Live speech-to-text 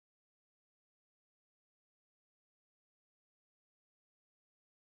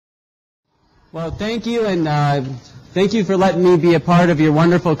Well, thank you, and thank you for letting me be a part of your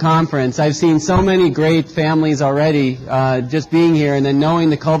wonderful conference. I've seen so many great families already just being here and then knowing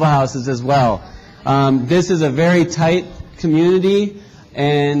the Culva houses as well. This is a very tight community,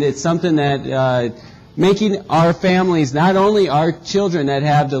 and it's something that making our families, not only our children that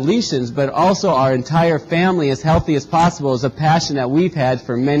have deletions, but also our entire family as healthy as possible is a passion that we've had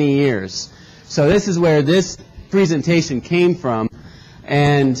for many years. So this is where this presentation came from.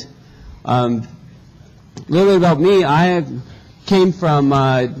 And a little bit about me, I came from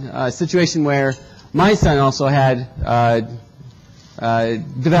a situation where my son also had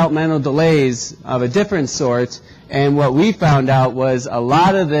developmental delays of a different sort, and what we found out was a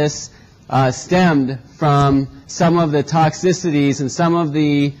lot of this stemmed from some of the toxicities and some of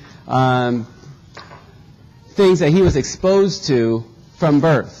the things that he was exposed to from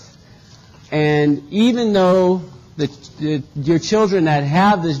birth. And even though your children that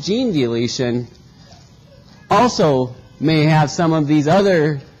have this gene deletion also may have some of these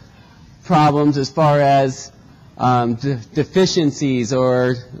other problems as far as deficiencies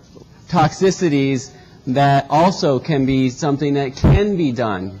or toxicities that also can be something that can be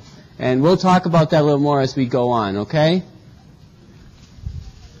done. And we'll talk about that a little more as we go on, okay?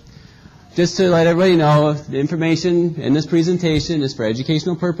 Just to let everybody know, the information in this presentation is for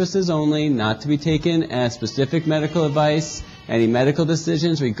educational purposes only, not to be taken as specific medical advice. Any medical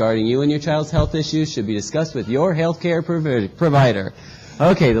decisions regarding you and your child's health issues should be discussed with your healthcare provider.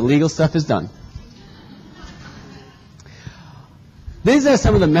 Okay, the legal stuff is done. These are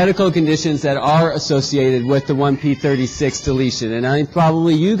some of the medical conditions that are associated with the 1p36 deletion,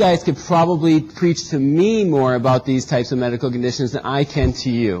 and you guys could probably preach to me more about these types of medical conditions than I can to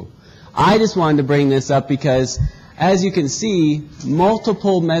you. I just wanted to bring this up because, as you can see,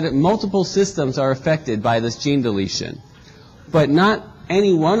 multiple systems are affected by this gene deletion, but not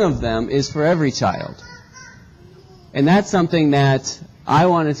any one of them is for every child. And that's something that I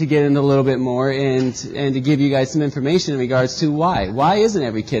wanted to get into a little bit more and to give you guys some information in regards to why. Why isn't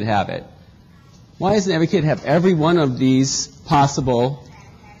every kid have it? Why doesn't every kid have every one of these possible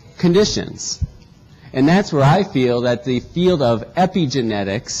conditions? And that's where I feel that the field of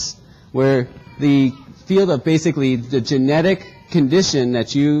epigenetics, where the field of basically the genetic condition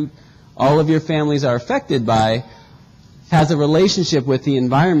that all of your families are affected by, has a relationship with the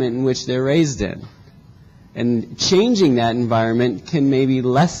environment in which they're raised in. And changing that environment can maybe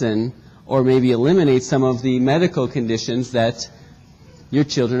lessen or maybe eliminate some of the medical conditions that your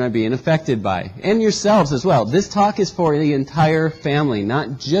children are being affected by. And yourselves as well. This talk is for the entire family,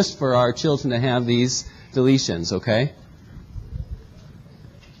 not just for our children to have these deletions, okay?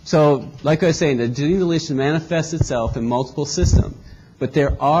 So, like I was saying, the gene deletion manifests itself in multiple systems. But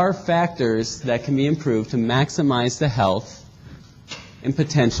there are factors that can be improved to maximize the health and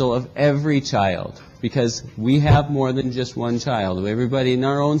potential of every child. Because we have more than just one child. Everybody in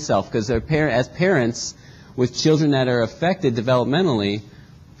our own self. Because as parents with children that are affected developmentally,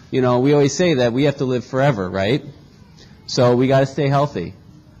 we always say that we have to live forever, right? So we got to stay healthy.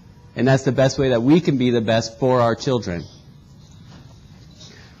 And that's the best way that we can be the best for our children.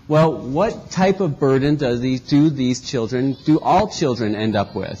 Well, what type of burden do all children end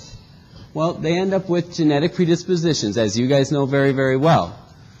up with? Well, they end up with genetic predispositions, as you guys know very, very well.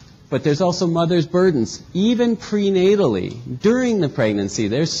 But there's also mother's burdens. Even prenatally, during the pregnancy,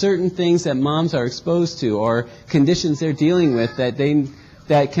 there's certain things that moms are exposed to or conditions they're dealing with that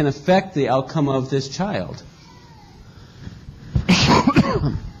can affect the outcome of this child.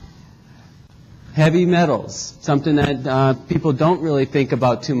 Heavy metals, something that people don't really think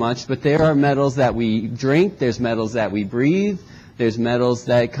about too much, but there are metals that we drink, there's metals that we breathe, there's metals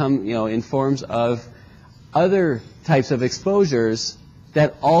that come in forms of other types of exposures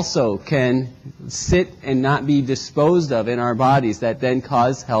that also can sit and not be disposed of in our bodies that then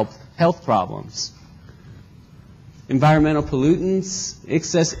cause health problems. Environmental pollutants,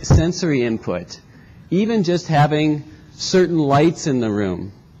 excess sensory input, even just having certain lights in the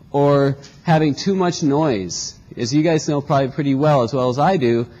room or having too much noise. As you guys know probably pretty well as I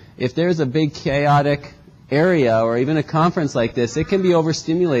do, if there's a big chaotic area or even a conference like this, it can be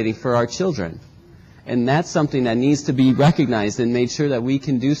overstimulating for our children. And that's something that needs to be recognized and made sure that we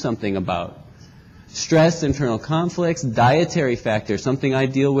can do something about. Stress, internal conflicts, dietary factors, something I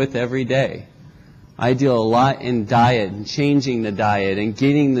deal with every day. I deal a lot in diet and changing the diet and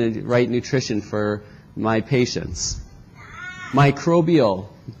getting the right nutrition for my patients. Microbial,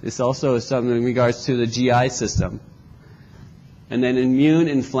 this also is something in regards to the GI system. And then immune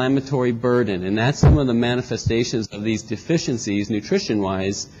inflammatory burden, and that's some of the manifestations of these deficiencies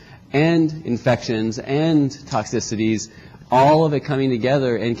nutrition-wise and infections and toxicities all of it coming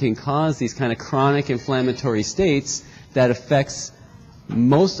together and can cause these kind of chronic inflammatory states that affects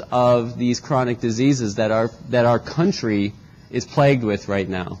most of these chronic diseases that our country is plagued with right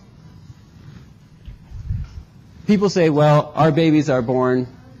now. People say, well, our babies are born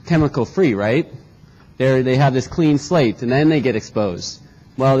chemical-free, right? They have this clean slate, and then they get exposed.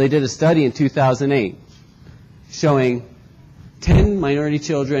 Well, they did a study in 2008 showing 10 minority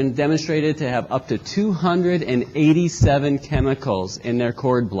children demonstrated to have up to 287 chemicals in their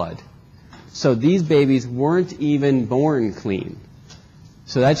cord blood. So these babies weren't even born clean.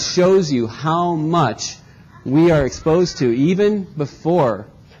 So that shows you how much we are exposed to even before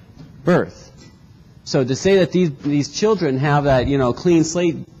birth. So to say that these children have that, clean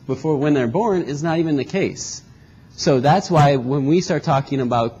slate when they're born is not even the case. So that's why when we start talking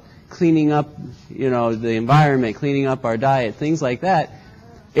about cleaning up, the environment, cleaning up our diet, things like that,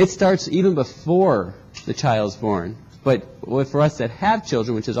 it starts even before the child's born. But for us that have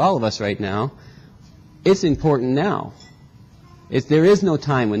children, which is all of us right now, it's important now. There is no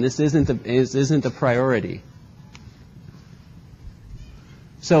time when this isn't a priority.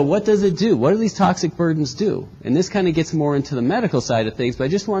 So what does it do? What do these toxic burdens do? And this kind of gets more into the medical side of things, but I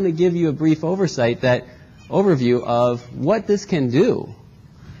just want to give you a brief overview of what this can do.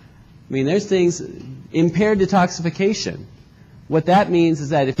 I mean, there's things, impaired detoxification. What that means is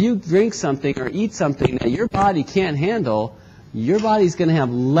that if you drink something or eat something that your body can't handle, your body's going to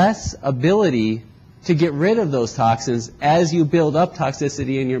have less ability to get rid of those toxins as you build up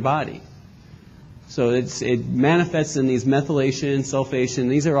toxicity in your body. So it manifests in these methylation, sulfation.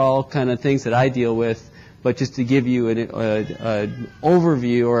 These are all kind of things that I deal with, but just to give you an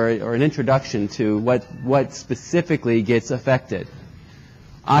overview or an introduction to what specifically gets affected.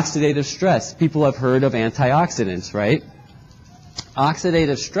 Oxidative stress. People have heard of antioxidants, right?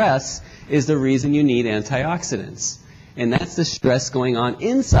 Oxidative stress is the reason you need antioxidants. And that's the stress going on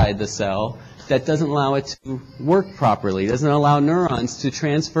inside the cell that doesn't allow it to work properly, doesn't allow neurons to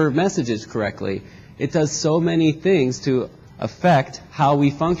transfer messages correctly. It does so many things to affect how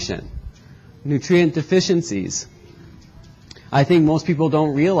we function. Nutrient deficiencies. I think most people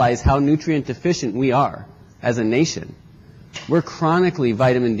don't realize how nutrient deficient we are as a nation. We're chronically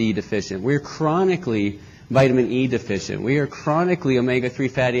vitamin D deficient. We're chronically vitamin E deficient. We are chronically omega-3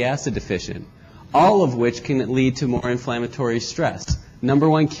 fatty acid deficient, all of which can lead to more inflammatory stress. Number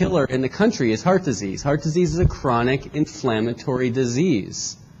one killer in the country is heart disease. Heart disease is a chronic inflammatory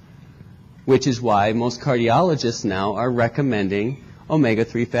disease, which is why most cardiologists now are recommending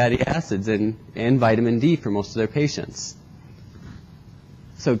omega-3 fatty acids and vitamin D for most of their patients.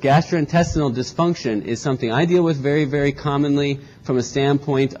 So gastrointestinal dysfunction is something I deal with very, very commonly from a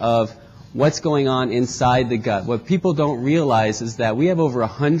standpoint of what's going on inside the gut. What people don't realize is that we have over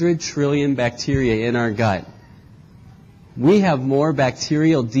 100 trillion bacteria in our gut. We have more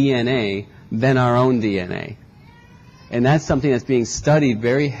bacterial DNA than our own DNA. And that's something that's being studied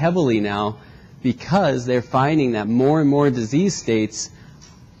very heavily now because they're finding that more and more disease states,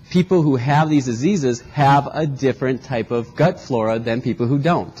 people who have these diseases have a different type of gut flora than people who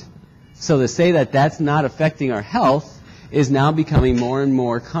don't. So to say that that's not affecting our health is now becoming more and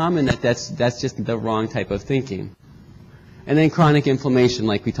more common, that's just the wrong type of thinking. And then chronic inflammation,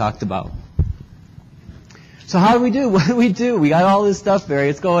 like we talked about. So how do we do? What do we do? We got all this stuff there.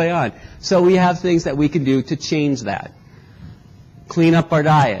 It's going on. So we have things that we can do to change that. Clean up our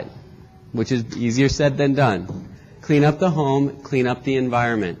diet, which is easier said than done. Clean up the home, clean up the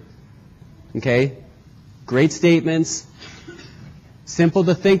environment. Okay? Great statements. Simple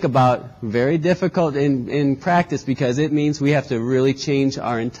to think about, very difficult in practice because it means we have to really change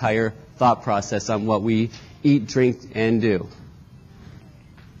our entire thought process on what we eat, drink, and do.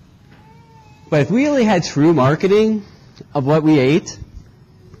 But if we really had true marketing of what we ate,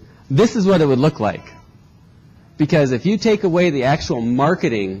 this is what it would look like. Because if you take away the actual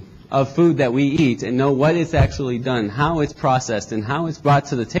marketing of food that we eat and know what it's actually done, how it's processed, and how it's brought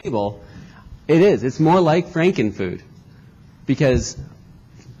to the table, it's more like Frankenfood. Because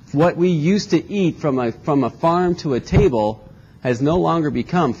what we used to eat from a farm to a table has no longer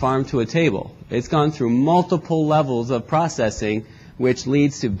become farm to a table. It's gone through multiple levels of processing, which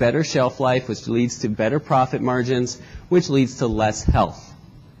leads to better shelf life, which leads to better profit margins, which leads to less health.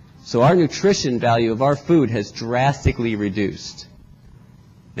 So our nutrition value of our food has drastically reduced.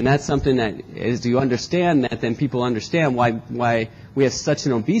 And that's something that, as you understand that, then people understand why we have such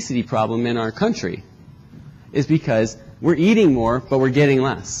an obesity problem in our country. Is because we're eating more, but we're getting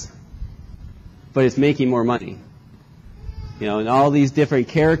less. But it's making more money. And all these different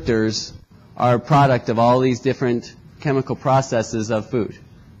characters are a product of all these different chemical processes of food.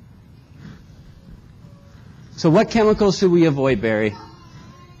 So what chemicals should we avoid, Barry?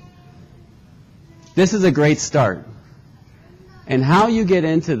 This is a great start. And how you get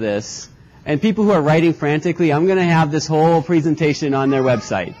into this, and people who are writing frantically, I'm going to have this whole presentation on their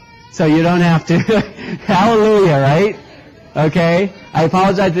website. So you don't have to. Hallelujah, right? Okay? I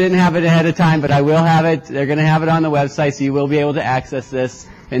apologize I didn't have it ahead of time, but I will have it. They're going to have it on the website, so you will be able to access this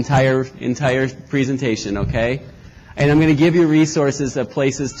entire presentation, okay? And I'm going to give you resources of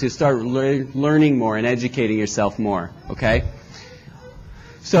places to start learning more and educating yourself more, okay?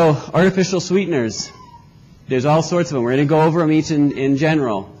 So, artificial sweeteners. There's all sorts of them. We're going to go over them each in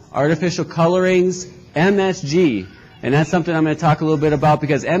general. Artificial colorings, MSG. And that's something I'm going to talk a little bit about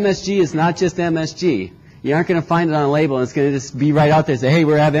because MSG is not just MSG. You aren't going to find it on a label and it's going to just be right out there and say, hey,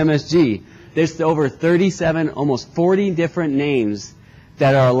 we have MSG. There's over 37, almost 40 different names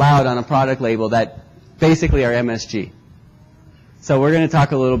that are allowed on a product label that basically are MSG. So we're going to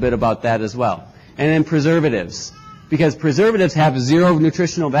talk a little bit about that as well. And then preservatives. Because preservatives have zero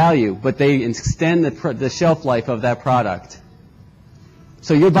nutritional value, but they extend the shelf life of that product.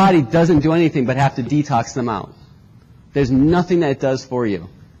 So your body doesn't do anything but have to detox them out. There's nothing that it does for you.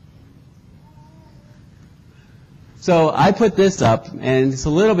 So I put this up, and it's a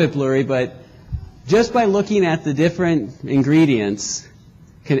little bit blurry, but just by looking at the different ingredients,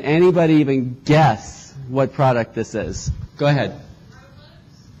 can anybody even guess what product this is? Go ahead.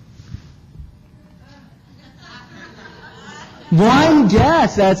 One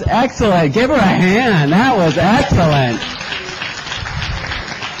guess. That's excellent. Give her a hand. That was excellent.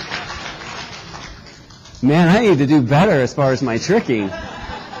 Man, I need to do better as far as my tricking.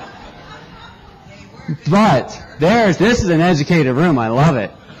 But this is an educated room. I love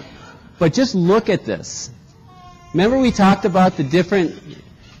it. But just look at this. Remember we talked about the different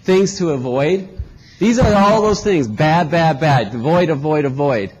things to avoid? These are all those things. Bad, bad, bad. Avoid, avoid,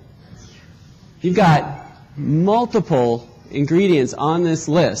 avoid. You've got multiple ingredients on this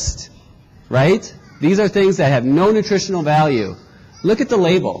list, right? These are things that have no nutritional value. Look at the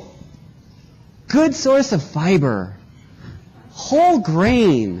label. Good source of fiber. Whole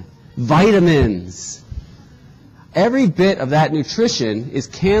grain. Vitamins. Every bit of that nutrition is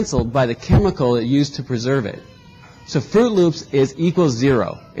canceled by the chemical it used to preserve it. So Fruit Loops equals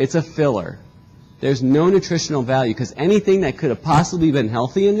zero. It's a filler. There's no nutritional value because anything that could have possibly been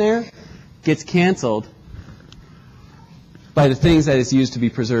healthy in there gets canceled by the things that it's used to be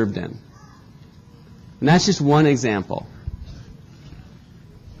preserved in. And that's just one example.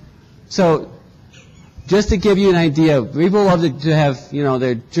 So just to give you an idea, people love to have,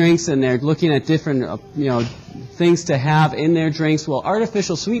 their drinks and they're looking at different, things to have in their drinks. Well,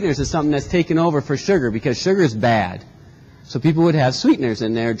 artificial sweeteners is something that's taken over for sugar because sugar is bad. So people would have sweeteners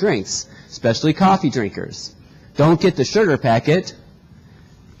in their drinks, especially coffee drinkers. Don't get the sugar packet,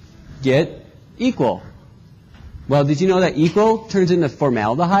 get Equal. Well, did you know that Equal turns into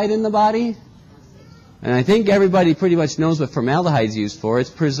formaldehyde in the body? And I think everybody pretty much knows what formaldehyde is used for. It's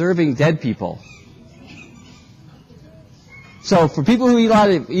preserving dead people. So for people who eat a lot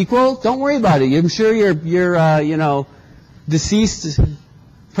of Equal, don't worry about it. I'm sure your deceased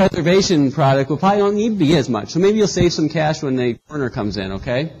preservation product will probably don't need to be as much. So maybe you'll save some cash when the coroner comes in,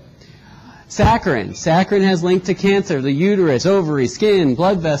 okay? Saccharin. Saccharin has linked to cancer, the uterus, ovary, skin,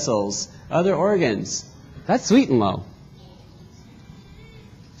 blood vessels, other organs. That's Sweet and Low.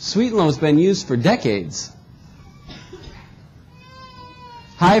 Sweet and Low has been used for decades.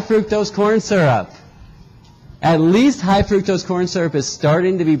 High fructose corn syrup. At least high fructose corn syrup is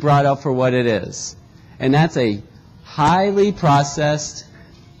starting to be brought up for what it is. And that's a highly processed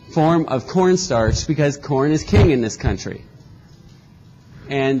form of cornstarch because corn is king in this country.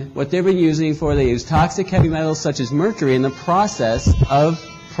 And what they've been using they use toxic heavy metals such as mercury in the process of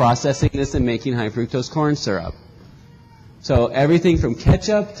processing this and making high fructose corn syrup. So everything from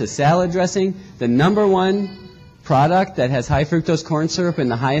ketchup to salad dressing, the number one product that has high fructose corn syrup in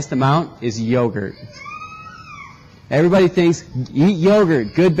the highest amount is yogurt. Everybody thinks, eat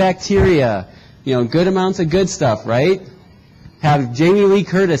yogurt, good bacteria, good amounts of good stuff, right? Have Jamie Lee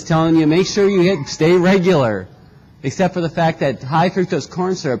Curtis telling you, make sure you stay regular. Except for the fact that high fructose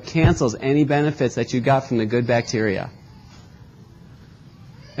corn syrup cancels any benefits that you got from the good bacteria.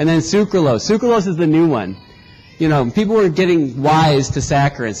 And then sucralose. Sucralose is the new one. People were getting wise to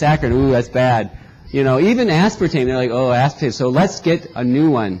saccharin. Saccharin, ooh, that's bad. Even aspartame, they're like, oh, aspartame. So let's get a new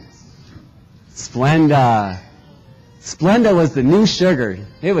one. Splenda. Splenda was the new sugar.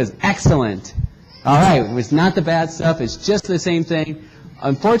 It was excellent. All right, it was not the bad stuff. It's just the same thing.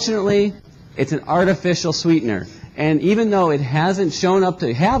 Unfortunately, it's an artificial sweetener. And even though it hasn't shown up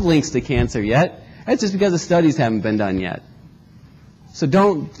to have links to cancer yet, that's just because the studies haven't been done yet. So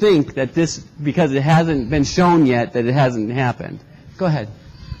don't think that this, because it hasn't been shown yet, that it hasn't happened. Go ahead.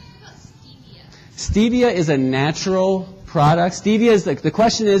 Stevia is a natural product. Stevia is, the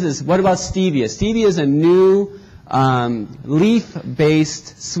question is what about stevia? Stevia is a new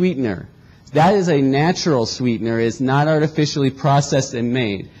leaf-based sweetener. That is a natural sweetener. It's not artificially processed and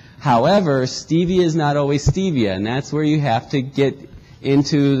made. However, stevia is not always stevia, and that's where you have to get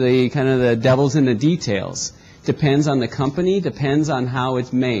into the kind of the devil's in the details. Depends on the company, depends on how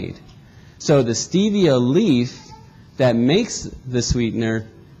it's made. So the stevia leaf that makes the sweetener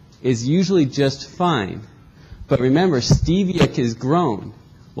is usually just fine. But remember, stevia is grown.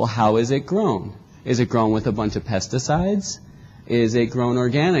 Well, how is it grown? Is it grown with a bunch of pesticides? Is it grown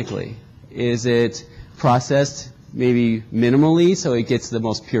organically? Is it processed maybe minimally so it gets the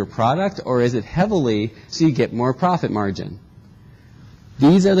most pure product? Or is it heavily so you get more profit margin?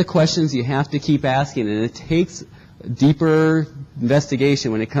 These are the questions you have to keep asking, and it takes deeper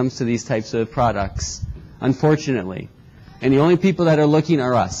investigation when it comes to these types of products, unfortunately. And the only people that are looking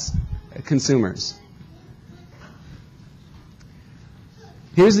are us, consumers.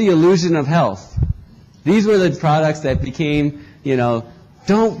 Here's the illusion of health. These were the products that became, you know,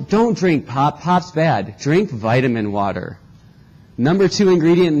 don't drink pop. Pop's bad. Drink vitamin water. Number 2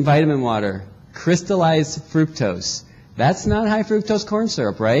 ingredient in vitamin water, crystallized fructose. That's not high fructose corn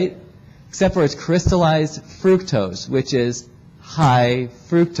syrup, right? Except for it's crystallized fructose, which is high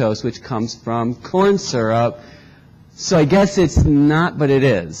fructose, which comes from corn syrup. So I guess it's not, but it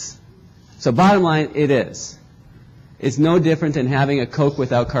is. So bottom line, it is. It's no different than having a Coke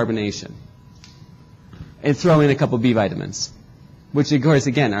without carbonation. And throw in a couple B vitamins, which of course,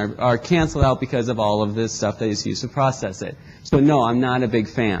 again, are canceled out because of all of this stuff that is used to process it. So no, I'm not a big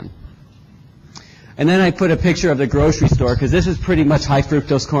fan. And then I put a picture of the grocery store, because this is pretty much high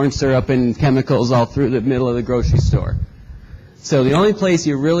fructose corn syrup and chemicals all through the middle of the grocery store. So the only place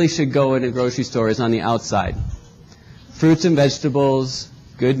you really should go in a grocery store is on the outside. Fruits and vegetables,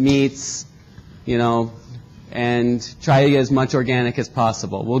 good meats, you know, and try to get as much organic as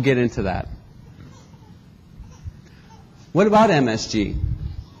possible. We'll get into that. What about MSG?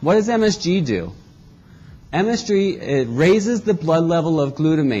 What does MSG do? MSG, it raises the blood level of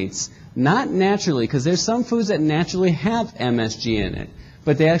glutamates. Not naturally, because there's some foods that naturally have MSG in it,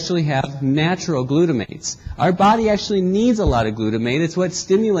 but they actually have natural glutamates. Our body actually needs a lot of glutamate. It's what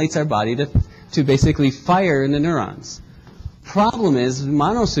stimulates our body to basically fire in the neurons. Problem is,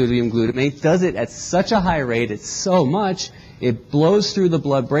 monosodium glutamate does it at such a high rate, it's so much, it blows through the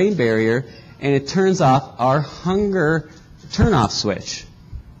blood-brain barrier, and it turns off our hunger turn-off switch.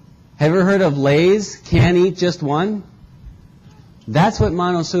 Have you ever heard of Lay's, can't eat just one? That's what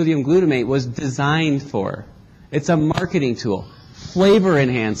monosodium glutamate was designed for. It's a marketing tool. Flavor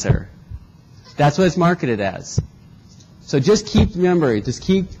enhancer. That's what it's marketed as. So just keep remembering, just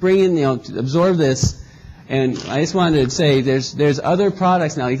keep bringing, you know, absorb this. And I just wanted to say there's other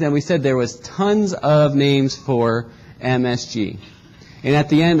products now. Again, we said there was tons of names for MSG. And at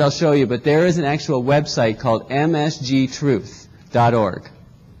the end I'll show you, but there is an actual website called msgtruth.org.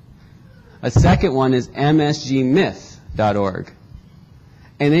 A second one is msgmyth.org.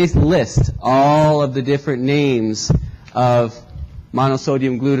 And they list all of the different names of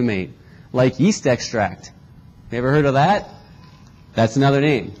monosodium glutamate, like yeast extract. You ever heard of that? That's another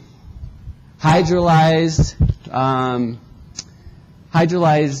name. Hydrolyzed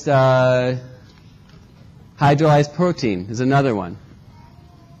protein is another one.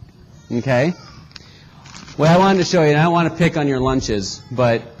 Okay? What I wanted to show you, and I don't want to pick on your lunches,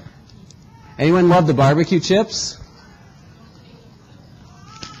 but anyone love the barbecue chips?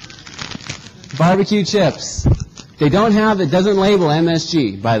 Barbecue chips. They don't have, it doesn't label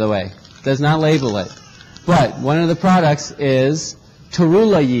MSG, by the way. It does not label it. But one of the products is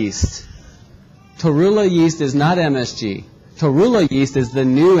Torula yeast. Torula yeast is not MSG. Torula yeast is the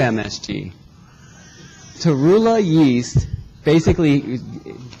new MSG. Torula yeast basically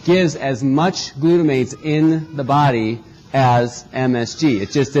gives as much glutamates in the body as MSG.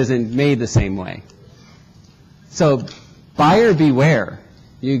 It just isn't made the same way. So buyer beware.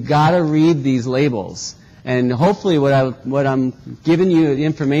 You got to read these labels. And hopefully what I'm giving you the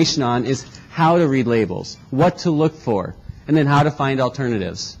information on is how to read labels, what to look for, and then how to find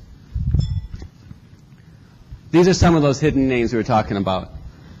alternatives. These are some of those hidden names we were talking about.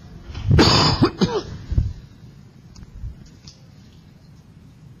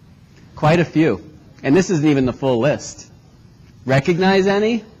 Quite a few. And this isn't even the full list. Recognize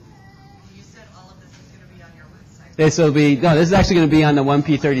any? You said all of this is going to be on your website. This is actually going to be on the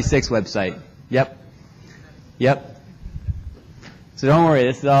 1p36 website. Yep. So don't worry,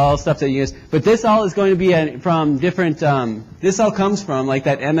 this is all stuff that you use. But this all is going to be from different, this all comes from like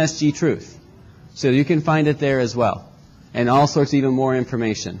that MSG Truth. So you can find it there as well. And all sorts of even more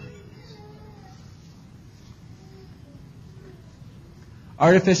information.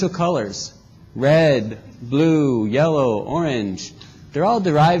 Artificial colors. Red, blue, yellow, orange. They're all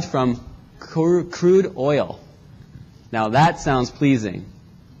derived from crude oil. Now that sounds pleasing.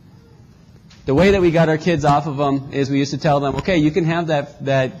 The way that we got our kids off of them is we used to tell them, okay, you can have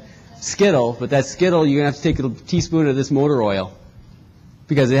that Skittle, but that Skittle, you're going to have to take a teaspoon of this motor oil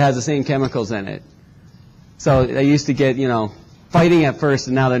because it has the same chemicals in it. So they used to get, fighting at first,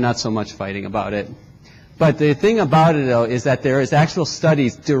 and now they're not so much fighting about it. But the thing about it, though, is that there is actual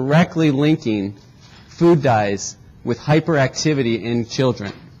studies directly linking food dyes with hyperactivity in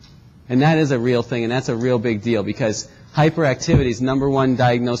children. And that is a real thing, and that's a real big deal because hyperactivity is #1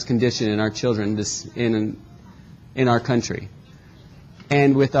 diagnosed condition in our children in our country.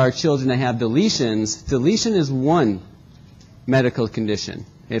 And with our children that have deletions, deletion is one medical condition.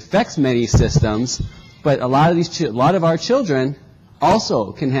 It affects many systems, but a lot of our children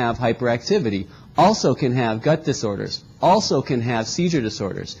also can have hyperactivity, also can have gut disorders, also can have seizure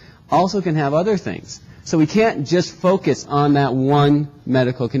disorders, also can have other things. So we can't just focus on that one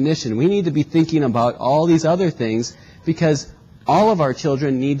medical condition. We need to be thinking about all these other things because all of our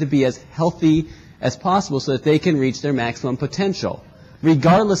children need to be as healthy as possible so that they can reach their maximum potential,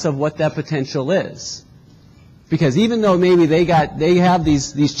 regardless of what that potential is. Because even though maybe they have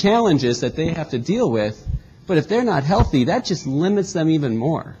these challenges that they have to deal with, but if they're not healthy, that just limits them even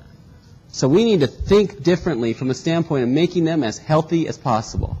more. So we need to think differently from a standpoint of making them as healthy as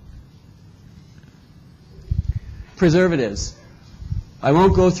possible. Preservatives. I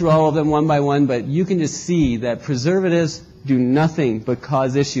won't go through all of them one by one, but you can just see that preservatives do nothing but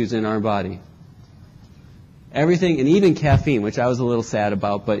cause issues in our body. Everything, and even caffeine, which I was a little sad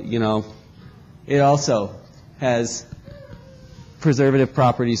about, but it also has preservative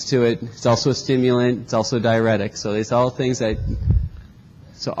properties to it. It's also a stimulant. It's also a diuretic. So it's all things that,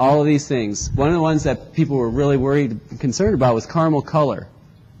 so all of these things. One of the ones that people were really worried, concerned about was caramel color.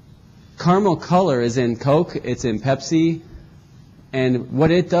 Caramel color is in Coke, it's in Pepsi, and what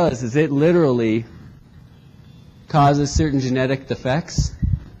it does is it literally causes certain genetic defects,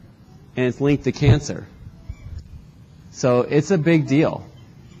 and it's linked to cancer. So it's a big deal.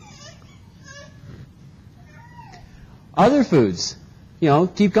 Other foods,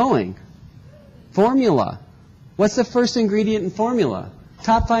 keep going. Formula. What's the first ingredient in formula?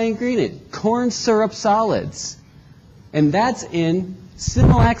 Top 5 ingredient, corn syrup solids. And that's in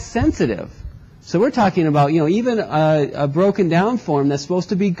Similac sensitive. So we're talking about, even a broken down form that's supposed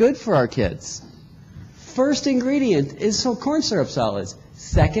to be good for our kids. First ingredient is corn syrup solids.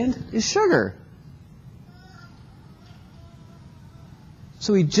 Second is sugar.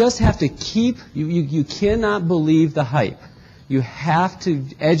 So we just have to keep, you cannot believe the hype. You have to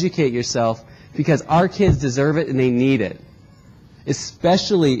educate yourself because our kids deserve it and they need it.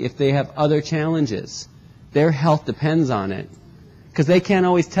 Especially if they have other challenges. Their health depends on it. Because they can't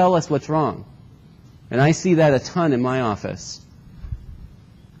always tell us what's wrong. And I see that a ton in my office.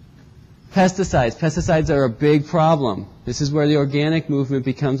 Pesticides. Pesticides are a big problem. This is where the organic movement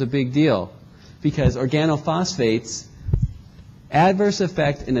becomes a big deal. Because organophosphates adverse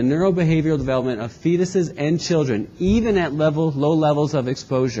effect in the neurobehavioral development of fetuses and children, even at low levels of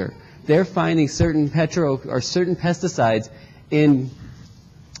exposure. They're finding certain pesticides in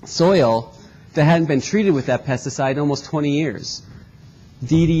soil that hadn't been treated with that pesticide in almost 20 years.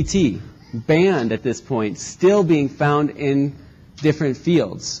 DDT, banned at this point, still being found in different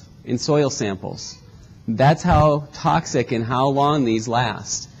fields, in soil samples. That's how toxic and how long these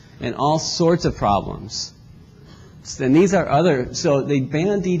last, and all sorts of problems. And these are so they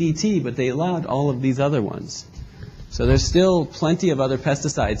banned DDT, but they allowed all of these other ones. So there's still plenty of other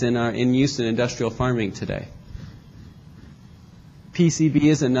pesticides in use in industrial farming today. PCB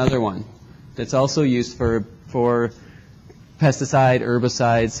is another one that's also used for pesticide,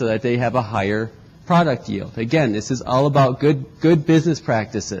 herbicides, so that they have a higher product yield. Again, this is all about good business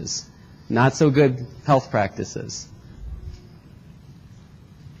practices, not so good health practices.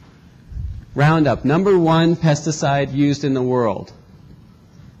 Roundup, #1 pesticide used in the world.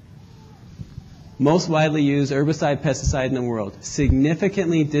 Most widely used herbicide pesticide in the world.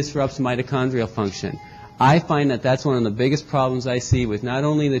 Significantly disrupts mitochondrial function. I find that that's one of the biggest problems I see with not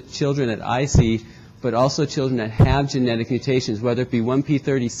only the children that I see, but also children that have genetic mutations, whether it be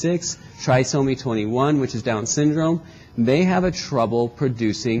 1p36, trisomy 21, which is Down syndrome. They have a trouble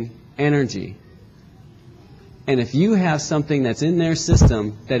producing energy. And if you have something that's in their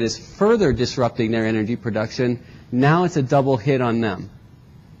system that is further disrupting their energy production, Now it's a double hit on them.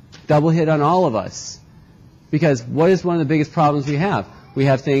 Double hit on all of us. Because what is one of the biggest problems we have? We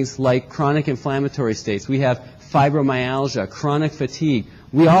have things like chronic inflammatory states. We have fibromyalgia, chronic fatigue.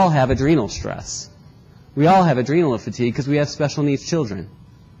 We all have adrenal stress. We all have adrenal fatigue because we have special needs children.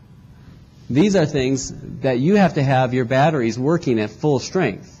 These are things that you have to have your batteries working at full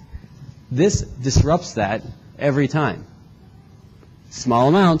strength. This disrupts that every time. Small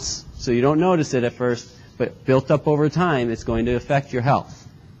amounts, so you don't notice it at first, but built up over time, it's going to affect your health.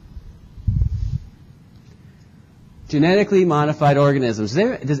 Genetically modified organisms.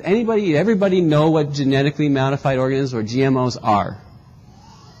 Does everybody know what genetically modified organisms or GMOs are?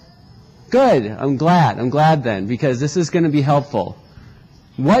 Good. I'm glad then, because this is going to be helpful.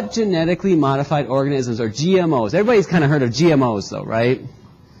 What genetically modified organisms are GMOs? Everybody's kind of heard of GMOs though, right?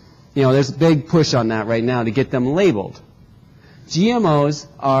 You know, there's a big push on that right now to get them labeled. GMOs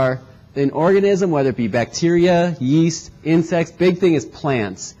are an organism, whether it be bacteria, yeast, insects, big thing is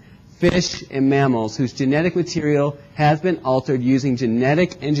plants, fish, and mammals whose genetic material has been altered using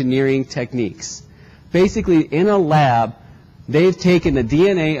genetic engineering techniques. Basically, in a lab, they've taken the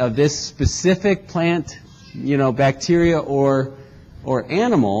DNA of this specific plant, bacteria or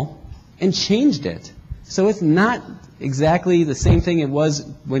animal and changed it. So it's not exactly the same thing it was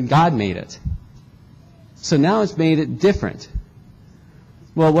when God made it. So now it's made it different.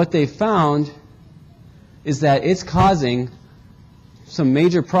 Well, what they found is that it's causing some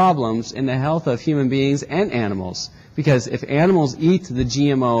major problems in the health of human beings and animals. Because if animals eat the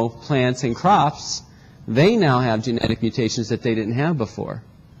GMO plants and crops, they now have genetic mutations that they didn't have before.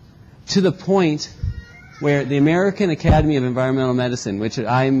 To the point where the American Academy of Environmental Medicine, which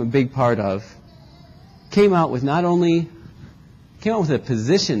I'm a big part of, came out with a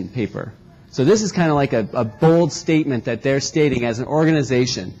position paper. So this is kind of like a bold statement that they're stating as an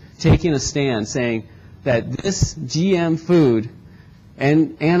organization, taking a stand, saying that this GM food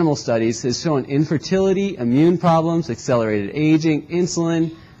and animal studies has shown infertility, immune problems, accelerated aging,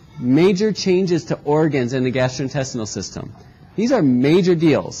 insulin, major changes to organs in the gastrointestinal system. These are major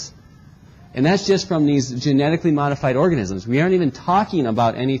deals. And that's just from these genetically modified organisms. We aren't even talking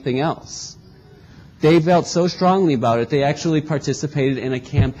about anything else. They felt so strongly about it, they actually participated in a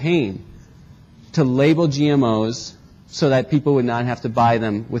campaign to label GMOs so that people would not have to buy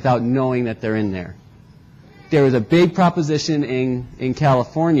them without knowing that they're in there. There was a big proposition in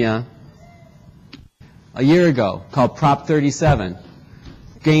California a year ago called Prop 37.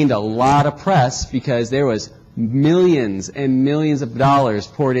 Gained a lot of press because there was millions and millions of dollars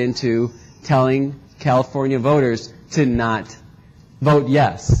poured into telling California voters to not vote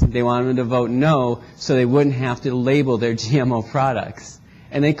yes. They wanted them to vote no so they wouldn't have to label their GMO products.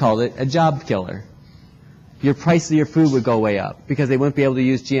 And they called it a job killer. Your price of your food would go way up because they wouldn't be able to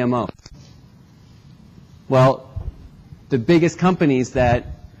use GMO. Well, the biggest companies that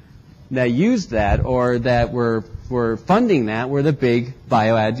used that or that were funding that were the big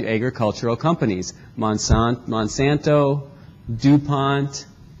bioagricultural companies. Monsanto, DuPont,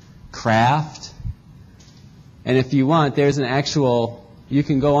 Kraft. And if you want, there's an actual, you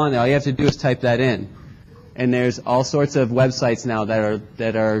can go on there. All you have to do is type that in. And there's all sorts of websites now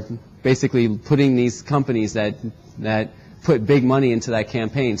that are basically putting these companies that put big money into that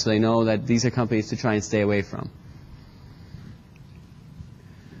campaign so they know that these are companies to try and stay away from.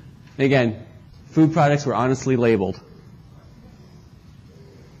 And again, food products were honestly labeled.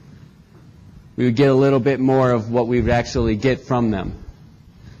 We would get a little bit more of what we would actually get from them.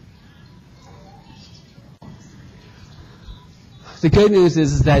 The good news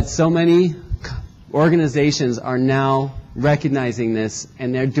is that so many organizations are now recognizing this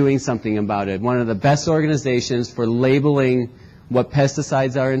and they're doing something about it. One of the best organizations for labeling what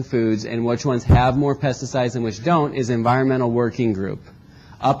pesticides are in foods and which ones have more pesticides and which don't is Environmental Working Group.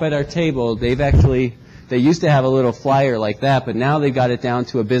 Up at our table, they used to have a little flyer like that, but now they've got it down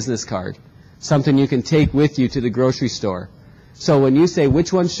to a business card, something you can take with you to the grocery store. So when you say,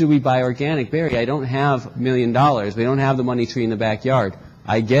 which one should we buy organic? Barry, I don't have $1 million. We don't have the money tree in the backyard.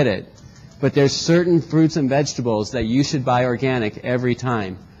 I get it. But there's certain fruits and vegetables that you should buy organic every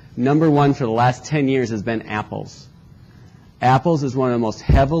time. Number one for the last 10 years has been apples. Apples is one of the most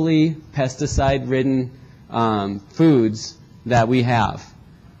heavily pesticide-ridden foods that we have.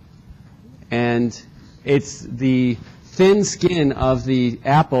 And it's the thin skin of the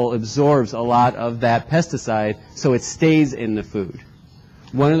apple absorbs a lot of that pesticide, so it stays in the food.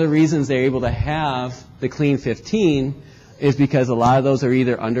 One of the reasons they're able to have the Clean 15 is because a lot of those are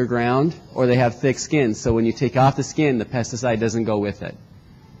either underground or they have thick skin. So when you take off the skin, the pesticide doesn't go with it.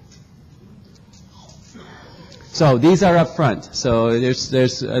 So these are up front. So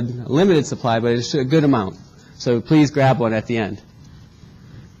there's a limited supply, but it's a good amount. So please grab one at the end.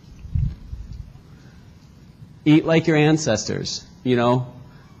 Eat like your ancestors. You know,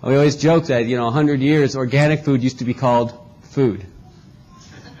 we always joke that, 100 years, organic food used to be called food.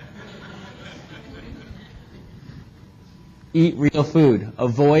 Eat real food.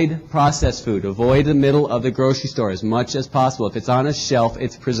 Avoid processed food. Avoid the middle of the grocery store as much as possible. If it's on a shelf,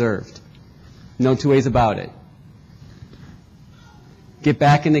 it's preserved. No two ways about it. Get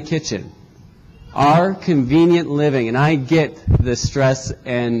back in the kitchen. Our convenient living, and I get the stress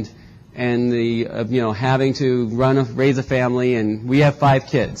and the having to raise a family, and we have 5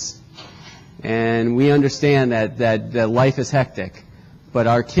 kids, and we understand that life is hectic, but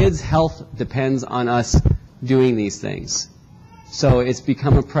our kids' health depends on us doing these things. So it's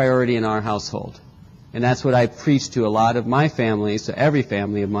become a priority in our household, and that's what I preach to a lot of my families, to every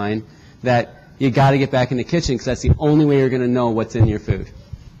family of mine, that you got to get back in the kitchen because that's the only way you're going to know what's in your food.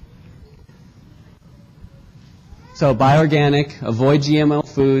 So buy organic, avoid GMO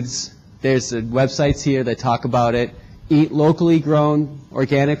foods. There's websites here that talk about it. Eat locally grown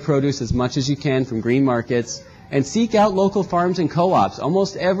organic produce as much as you can from green markets, and seek out local farms and co-ops.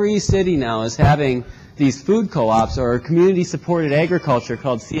 Almost every city now is having these food co-ops or community-supported agriculture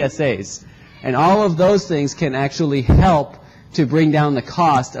called CSAs. And all of those things can actually help to bring down the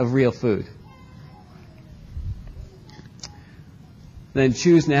cost of real food. Then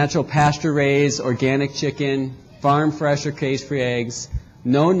choose natural pasture-raised, organic chicken, farm fresh or cage-free eggs,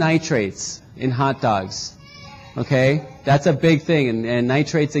 no nitrates in hot dogs. Okay? That's a big thing. And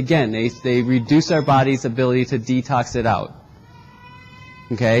nitrates, again, they reduce our body's ability to detox it out.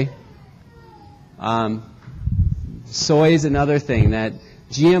 Okay? Soy is another thing. That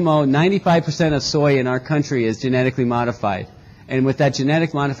GMO, 95% of soy in our country is genetically modified. And with that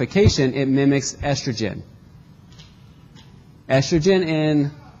genetic modification, it mimics estrogen. Estrogen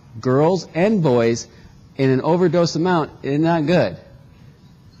in girls and boys in an overdose amount is not good.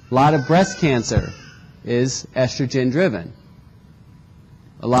 A lot of breast cancer is estrogen driven.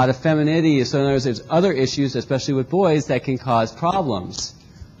 A lot of femininity, so in other words, there's other issues, especially with boys, that can cause problems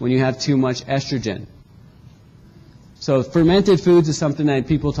when you have too much estrogen. So fermented foods is something that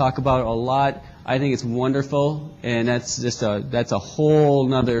people talk about a lot. I think it's wonderful, and that's a whole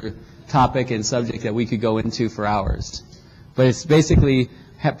nother topic and subject that we could go into for hours. But it's basically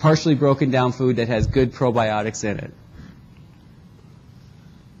partially broken down food that has good probiotics in it.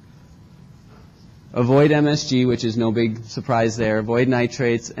 Avoid MSG, which is no big surprise there. Avoid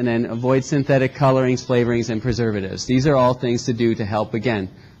nitrates, and then avoid synthetic colorings, flavorings, and preservatives. These are all things to do to help again.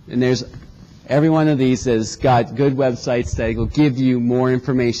 And there's every one of these has got good websites that will give you more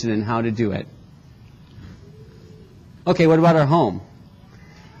information on how to do it. Okay, what about our home?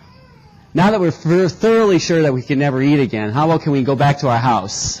 Now that we're thoroughly sure that we can never eat again, how about can we go back to our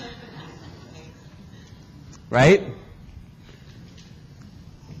house? Right?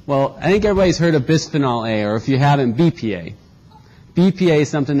 Well, I think everybody's heard of bisphenol A, or if you haven't, BPA. BPA is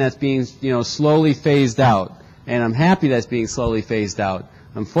something that's being, slowly phased out, and I'm happy that's being slowly phased out.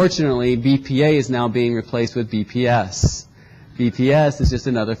 Unfortunately, BPA is now being replaced with BPS. BPS is just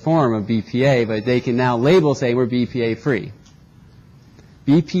another form of BPA, but they can now label saying we're BPA free.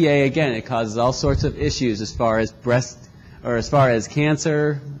 BPA, again, it causes all sorts of issues as far as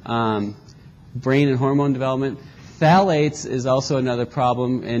cancer, brain and hormone development. Phthalates is also another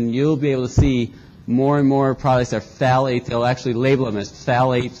problem, and you'll be able to see more and more products that are phthalate. They'll actually label them as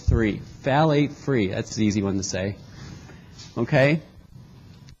phthalate free. Phthalate free, that's an easy one to say. Okay?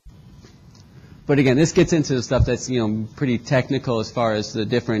 But again, this gets into the stuff that's pretty technical as far as the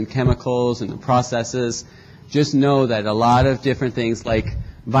different chemicals and the processes. Just know that a lot of different things like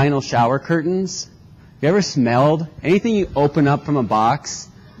vinyl shower curtains. Have you ever smelled anything you open up from a box?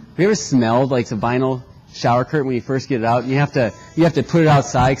 Have you ever smelled like the vinyl shower curtain when you first get it out? And you have to put it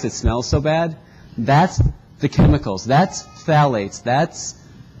outside because it smells so bad. That's the chemicals. That's phthalates. That's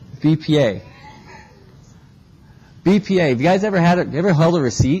BPA. BPA. Have you guys ever held a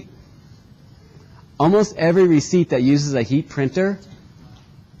receipt? Almost every receipt that uses a heat printer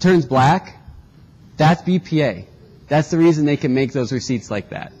turns black. That's BPA. That's the reason they can make those receipts like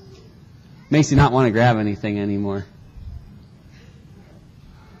that. Makes you not want to grab anything anymore.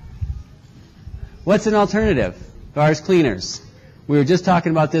 What's an alternative? As cleaners. We were just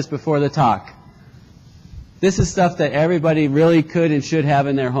talking about this before the talk. This is stuff that everybody really could and should have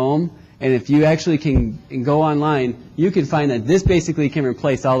in their home. And if you actually can go online, you can find that this basically can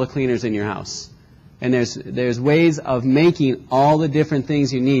replace all the cleaners in your house. And there's ways of making all the different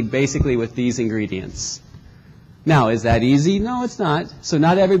things you need basically with these ingredients. Now, is that easy? No, it's not. So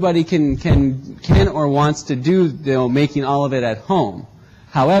not everybody can or wants to do making all of it at home.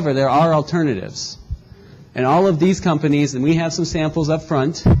 However, there are alternatives. And all of these companies, and we have some samples up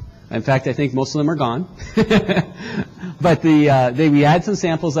front. In fact, I think most of them are gone. But we had some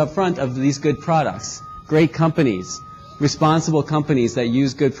samples up front of these good products. Great companies, responsible companies that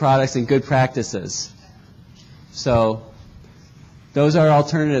use good products and good practices. So those are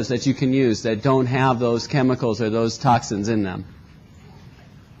alternatives that you can use that don't have those chemicals or those toxins in them.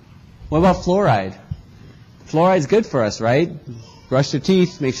 What about fluoride? Fluoride's good for us, right? Brush your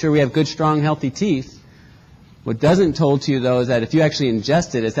teeth, make sure we have good, strong, healthy teeth. What doesn't told to you, though, is that if you actually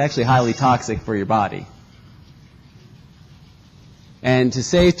ingest it, it's actually highly toxic for your body. And to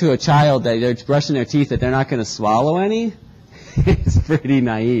say to a child that they're brushing their teeth that they're not going to swallow any is pretty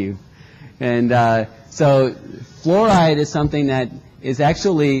naive. And so fluoride is something that is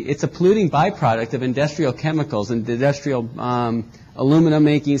actually, it's a polluting byproduct of industrial chemicals and industrial aluminum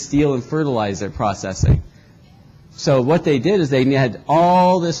making, steel, and fertilizer processing. So what they did is they had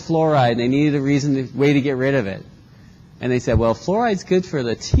all this fluoride, and they needed a way to get rid of it. And they said, well, fluoride's good for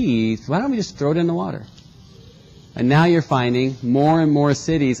the teeth. Why don't we just throw it in the water? And now you're finding more and more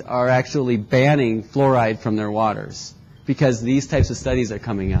cities are actually banning fluoride from their waters because these types of studies are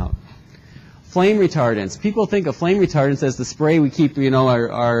coming out. Flame retardants. People think of flame retardants as the spray we keep,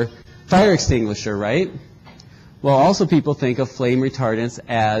 our fire extinguisher, right? Well, also people think of flame retardants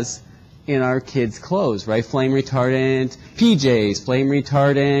as in our kids' clothes, right? Flame retardant PJs, flame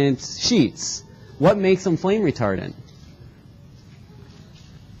retardant sheets. What makes them flame retardant?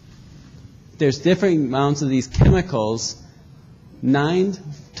 There's different amounts of these chemicals. 9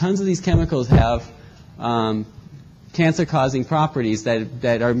 tons of these chemicals have cancer-causing properties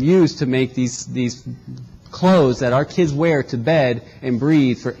that are used to make these clothes that our kids wear to bed and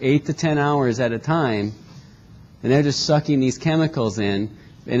breathe for 8 to 10 hours at a time. And they're just sucking these chemicals in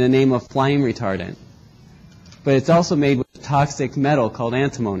the name of flame retardant. But it's also made with a toxic metal called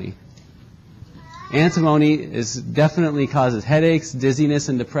antimony. Antimony definitely causes headaches, dizziness,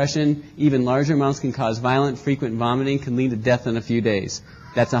 and depression. Even larger amounts can cause violent, frequent vomiting, can lead to death in a few days.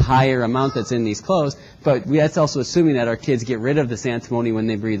 That's a higher amount that's in these clothes, but that's also assuming that our kids get rid of this antimony when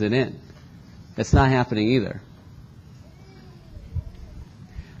they breathe it in. That's not happening either.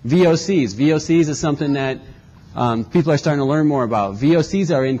 VOCs. VOCs is something that people are starting to learn more about.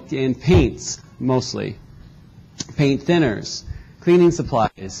 VOCs are in paints, mostly. Paint thinners, cleaning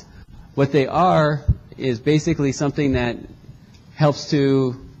supplies. What they are is basically something that helps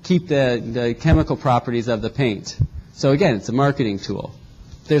to keep the chemical properties of the paint. So again, it's a marketing tool.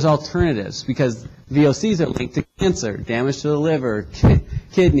 There's alternatives because VOCs are linked to cancer, damage to the liver,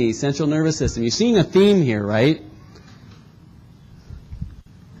 kidney, central nervous system. You've seen a theme here, right?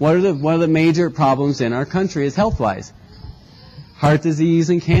 One of the major problems in our country is health-wise. Heart disease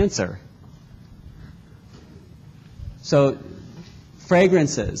and cancer. So,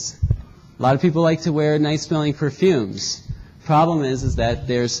 fragrances. A lot of people like to wear nice-smelling perfumes. Problem is that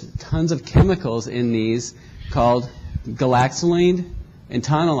there's tons of chemicals in these called galaxolide and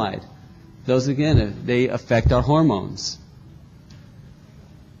tonalide. Those, again, they affect our hormones.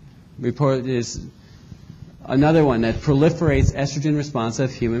 Report is another one that proliferates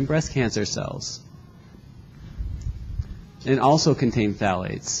estrogen-responsive human breast cancer cells. And also contain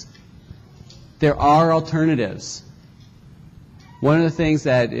phthalates. There are alternatives. One of the things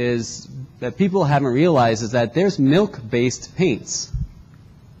that people haven't realized is that there's milk-based paints.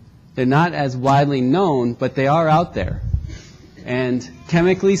 They're not as widely known, but they are out there. And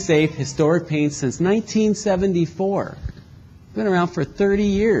chemically safe historic paints since 1974. Been around for 30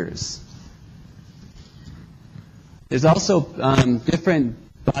 years. There's also different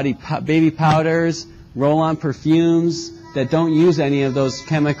baby powders, roll-on perfumes that don't use any of those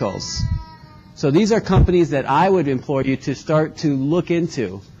chemicals. So these are companies that I would implore you to start to look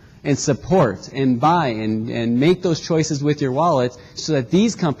into and support and buy and make those choices with your wallet so that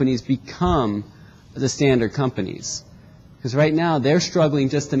these companies become the standard companies. Because right now they're struggling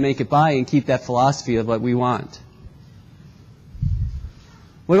just to make it by and keep that philosophy of what we want.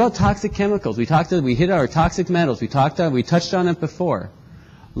 What about toxic chemicals? We hit our toxic metals. We touched on it before.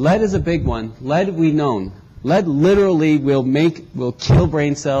 Lead is a big one. Lead, we've known. Lead literally will kill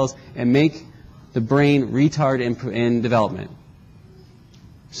brain cells and make the brain retard in development.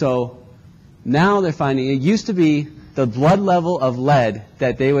 So now they're finding it used to be the blood level of lead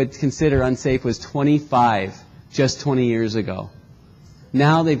that they would consider unsafe was 25 just 20 years ago.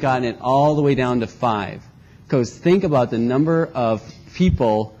 Now they've gotten it all the way down to 5. Because think about the number of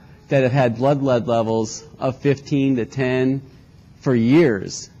people that have had blood lead levels of 15 to 10 for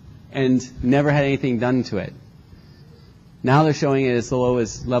years and never had anything done to it. Now they're showing it as low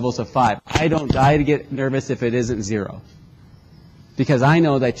as levels of 5. I get nervous if it isn't 0. Because I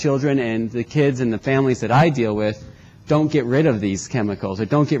know that children and the kids and the families that I deal with don't get rid of these chemicals or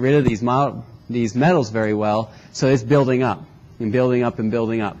don't get rid of these metals very well, so it's building up and building up and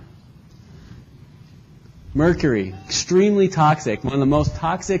building up. Mercury, extremely toxic, one of the most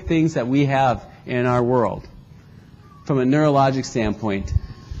toxic things that we have in our world. From a neurologic standpoint,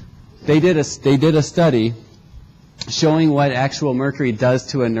 they did a study showing what actual mercury does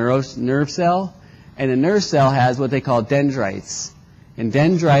to a nerve cell, and a nerve cell has what they call dendrites. And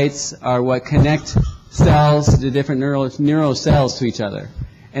dendrites are what connect cells, the different neural cells to each other.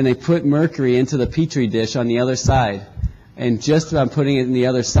 And they put mercury into the petri dish on the other side. And just by putting it in the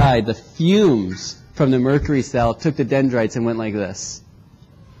other side, the fumes from the mercury cell took the dendrites and went like this.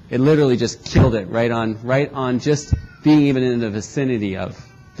 It literally just killed it right on just being even in the vicinity of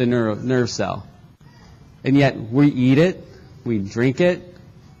the nerve cell. And yet we eat it, we drink it,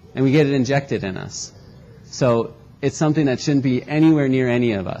 and we get it injected in us. So it's something that shouldn't be anywhere near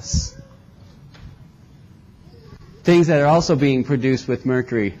any of us. Things that are also being produced with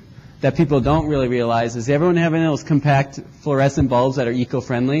mercury that people don't really realize is everyone having those compact fluorescent bulbs that are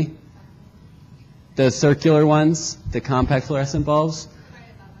eco-friendly? The circular ones, the compact fluorescent bulbs?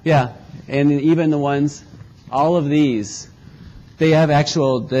 Yeah, and even the ones, all of these, they have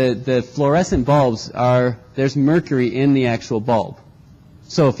the fluorescent bulbs there's mercury in the actual bulb.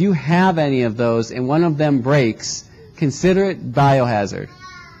 So if you have any of those and one of them breaks, consider it biohazard.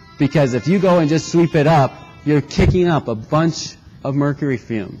 Because if you go and just sweep it up, you're kicking up a bunch of mercury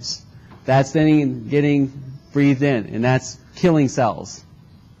fumes. That's then getting breathed in, and that's killing cells.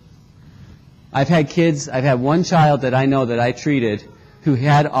 I've had one child that I know that I treated who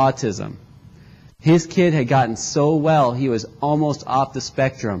had autism. His kid had gotten so well, he was almost off the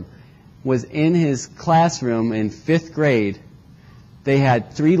spectrum. Was in his classroom in 5th grade. They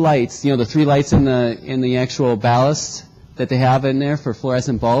had 3 lights, the 3 lights in the actual ballast that they have in there for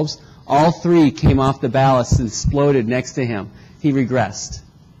fluorescent bulbs. All 3 came off the ballast and exploded next to him. He regressed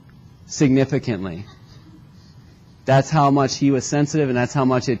significantly. That's how much he was sensitive, and that's how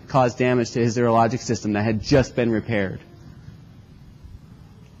much it caused damage to his neurologic system that had just been repaired.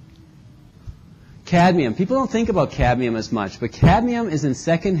 Cadmium. People don't think about cadmium as much, but cadmium is in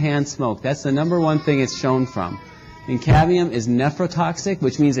secondhand smoke. That's the #1 thing it's shown from. And cadmium is nephrotoxic,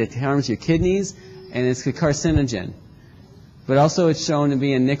 which means it harms your kidneys, and it's a carcinogen. But also it's shown to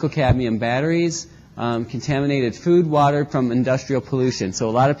be in nickel-cadmium batteries, contaminated food, water from industrial pollution. So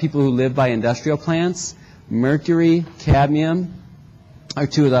a lot of people who live by industrial plants, mercury, cadmium are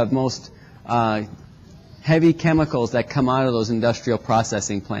 2 of the most heavy chemicals that come out of those industrial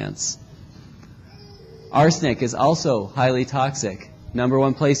processing plants. Arsenic is also highly toxic.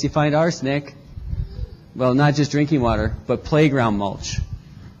 #1 place you find arsenic, well, not just drinking water, but playground mulch.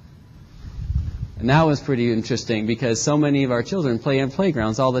 And that was pretty interesting because so many of our children play in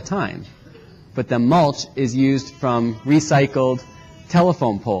playgrounds all the time. But the mulch is used from recycled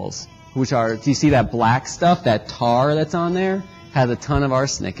telephone poles, which are, do you see that black stuff, that tar that's on there? Has a ton of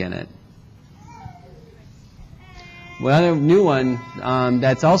arsenic in it. Well, another new one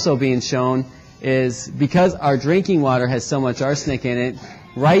that's also being shown is because our drinking water has so much arsenic in it,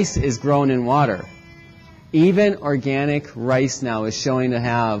 rice is grown in water. Even organic rice now is showing to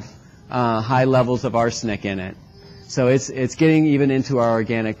have high levels of arsenic in it. So it's getting even into our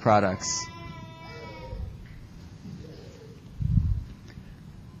organic products.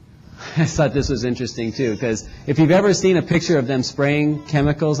 I thought this was interesting too, because if you've ever seen a picture of them spraying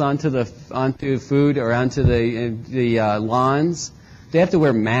chemicals onto food or onto the lawns, they have to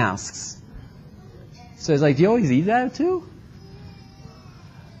wear masks. So it's like, do you always eat that too?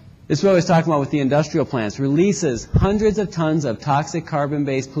 This is what I was talking about with the industrial plants. Releases hundreds of tons of toxic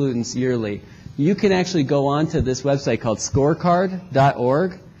carbon-based pollutants yearly. You can actually go onto this website called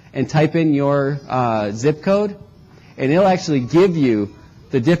scorecard.org and type in your zip code, and it'll actually give you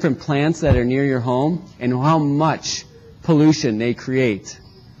the different plants that are near your home and how much pollution they create.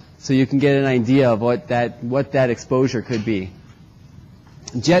 So you can get an idea of what that exposure could be.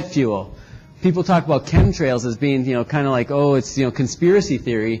 Jet fuel. People talk about chemtrails as being, kind of like, oh, it's, conspiracy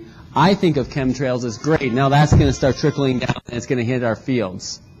theory. I think of chemtrails as great. Now that's going to start trickling down and it's going to hit our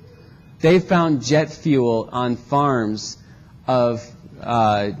fields. They've found jet fuel on farms of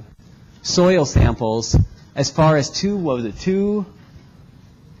soil samples as far as 200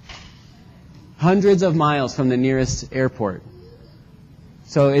 hundreds of miles from the nearest airport.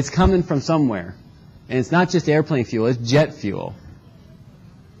 So it's coming from somewhere. And it's not just airplane fuel, it's jet fuel.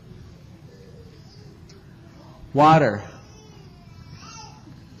 Water.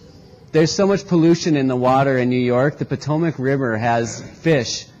 There's so much pollution in the water in New York. The Potomac River has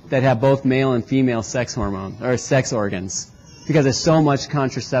fish that have both male and female sex hormones or sex organs. because there's so much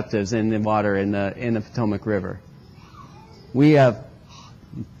contraceptives in the water in the Potomac River. We have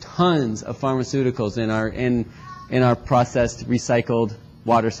tons of pharmaceuticals in our processed recycled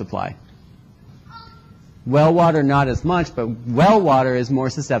water supply. Well water not as much, but well water is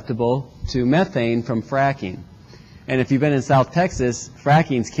more susceptible to methane from fracking. And if you've been in South Texas,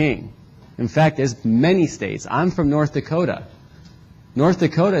 fracking's king. In fact, there's many states. I'm from North Dakota. North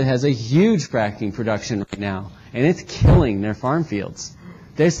Dakota has a huge fracking production right now, and it's killing their farm fields.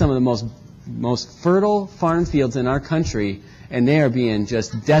 There's some of the most fertile farm fields in our country, and they are being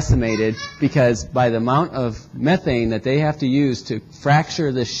just decimated because by the amount of methane that they have to use to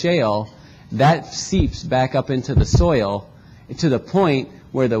fracture the shale, that seeps back up into the soil to the point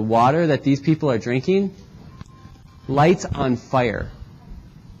where the water that these people are drinking lights on fire.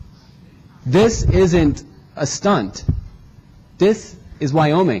 This isn't a stunt. This is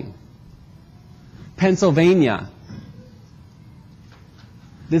Wyoming, Pennsylvania.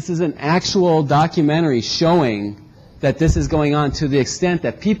 This is an actual documentary showing that this is going on to the extent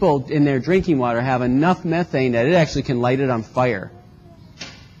that people in their drinking water have enough methane that it actually can light it on fire.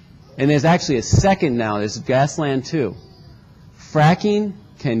 And there's actually a second now, there's Gasland 2. Fracking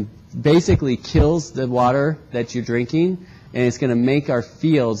can basically kills the water that you're drinking, and it's going to make our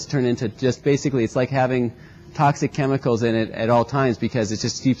fields turn into just basically, it's like having toxic chemicals in it at all times because it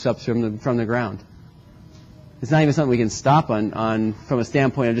just seeps up from the ground. It's not even something we can stop on from a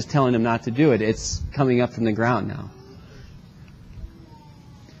standpoint of just telling them not to do it. It's coming up from the ground now.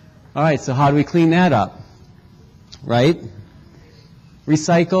 All right, so how do we clean that up? Right?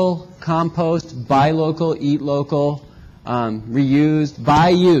 Recycle, compost, buy local, eat local, reused, buy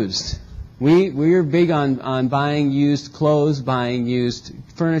used. We're big on buying used clothes, buying used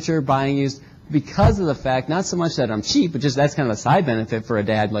furniture, buying used because of the fact, not so much that I'm cheap, but just that's kind of a side benefit for a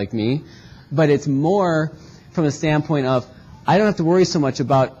dad like me, but it's more from a standpoint of I don't have to worry so much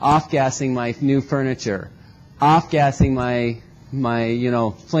about off-gassing my new furniture, off-gassing my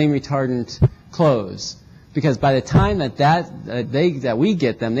flame retardant clothes. Because by the time that we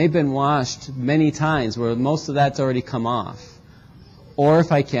get them, they've been washed many times where most of that's already come off. Or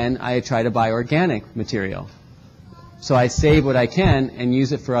if I can, I try to buy organic material. So I save what I can and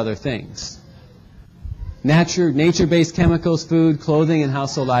use it for other things. Nature-based chemicals, food, clothing, and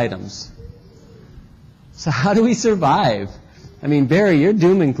household items. So how do we survive? I mean, Barry, you're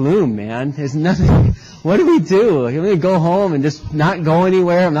doom and gloom, man. There's nothing. What do we do? Are we going to go home and just not go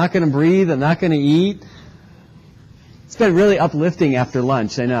anywhere? I'm not going to breathe. I'm not going to eat. It's been really uplifting after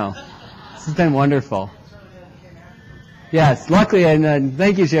lunch, I know. This has been wonderful. Yes, luckily, and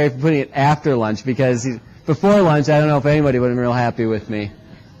thank you, Sherry, for putting it after lunch, because before lunch, I don't know if anybody would have been real happy with me.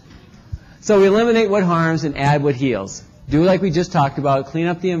 So we eliminate what harms and add what heals. Do like we just talked about, clean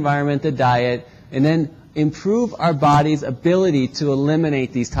up the environment, the diet, and then improve our body's ability to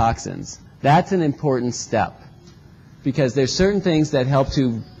eliminate these toxins. That's an important step, because there's certain things that help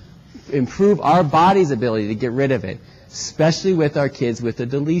to improve our body's ability to get rid of it, especially with our kids with the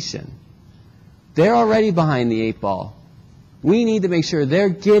deletion. They're already behind the 8 ball. We need to make sure they're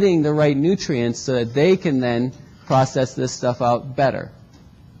getting the right nutrients so that they can then process this stuff out better.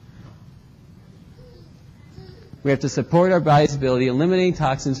 We have to support our body's ability, eliminating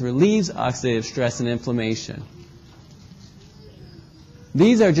toxins, relieves oxidative stress and inflammation.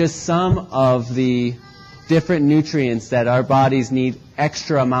 These are just some of the different nutrients that our bodies need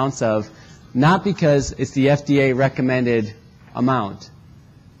extra amounts of, not because it's the FDA recommended amount.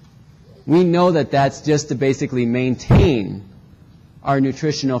 We know that that's just to basically maintain our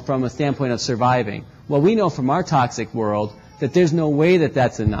nutritional from a standpoint of surviving. Well, we know from our toxic world that there's no way that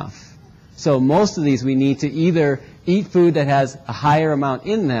that's enough. So most of these we need to either eat food that has a higher amount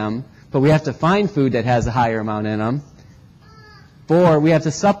in them, but we have to find food that has a higher amount in them, or we have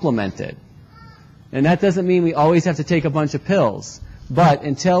to supplement it. And that doesn't mean we always have to take a bunch of pills. But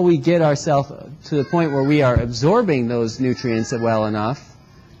until we get ourselves to the point where we are absorbing those nutrients well enough,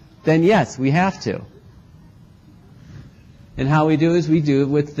 then yes, we have to. And how we do is we do it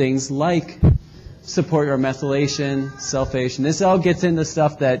with things like support or methylation, sulfation. This all gets into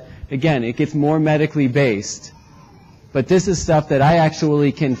stuff that, again, it gets more medically based. But this is stuff that I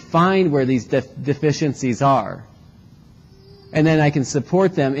actually can find where these deficiencies are. And then I can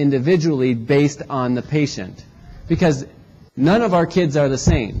support them individually based on the patient. Because none of our kids are the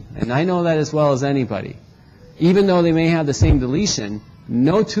same. And I know that as well as anybody. Even though they may have the same deletion,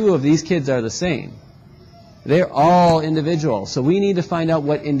 no two of these kids are the same. They're all individual. So we need to find out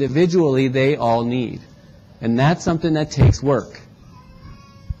what individually they all need. And that's something that takes work.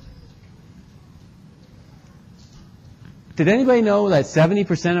 Did anybody know that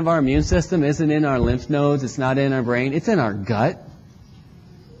 70% of our immune system isn't in our lymph nodes, it's not in our brain, it's in our gut?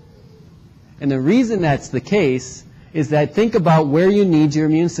 And the reason that's the case is that think about where you need your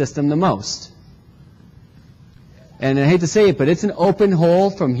immune system the most. And I hate to say it, but it's an open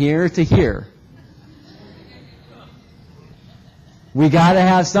hole from here to here. We got to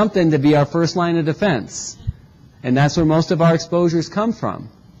have something to be our first line of defense. And that's where most of our exposures come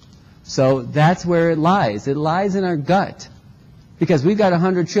from. So that's where it lies. It lies in our gut. Because we've got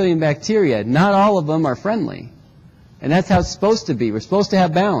 100 trillion bacteria. Not all of them are friendly. And that's how it's supposed to be. We're supposed to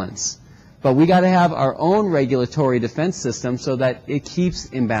have balance. But we got to have our own regulatory defense system so that it keeps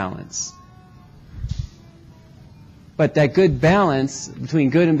in balance. But that good balance between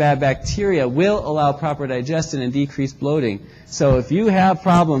good and bad bacteria will allow proper digestion and decrease bloating. So if you have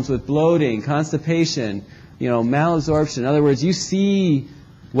problems with bloating, constipation, malabsorption, in other words, you see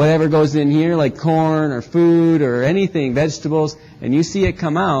whatever goes in here, like corn or food or anything, vegetables, and you see it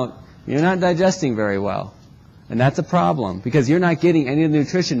come out, you're not digesting very well. And that's a problem, because you're not getting any of the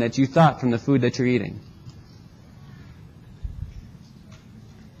nutrition that you thought from the food that you're eating.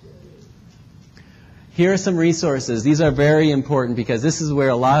 Here are some resources. These are very important, because this is where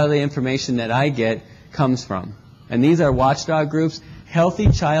a lot of the information that I get comes from. And these are watchdog groups.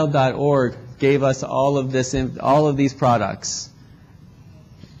 HealthyChild.org gave us all of these products.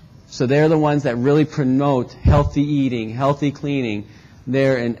 So they're the ones that really promote healthy eating, healthy cleaning.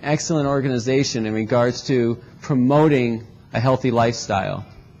 They're an excellent organization in regards to promoting a healthy lifestyle.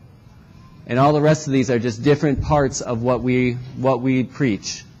 And all the rest of these are just different parts of what we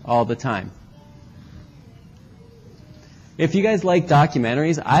preach all the time. If you guys like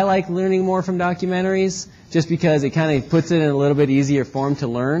documentaries, I like learning more from documentaries just because it kind of puts it in a little bit easier form to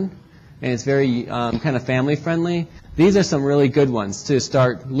learn, and it's very kind of family friendly. These are some really good ones to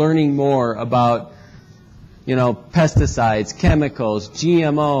start learning more about, pesticides, chemicals,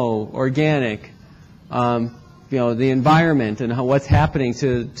 GMO, organic, the environment and what's happening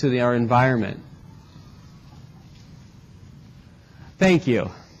to our environment. Thank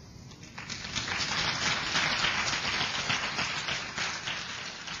you.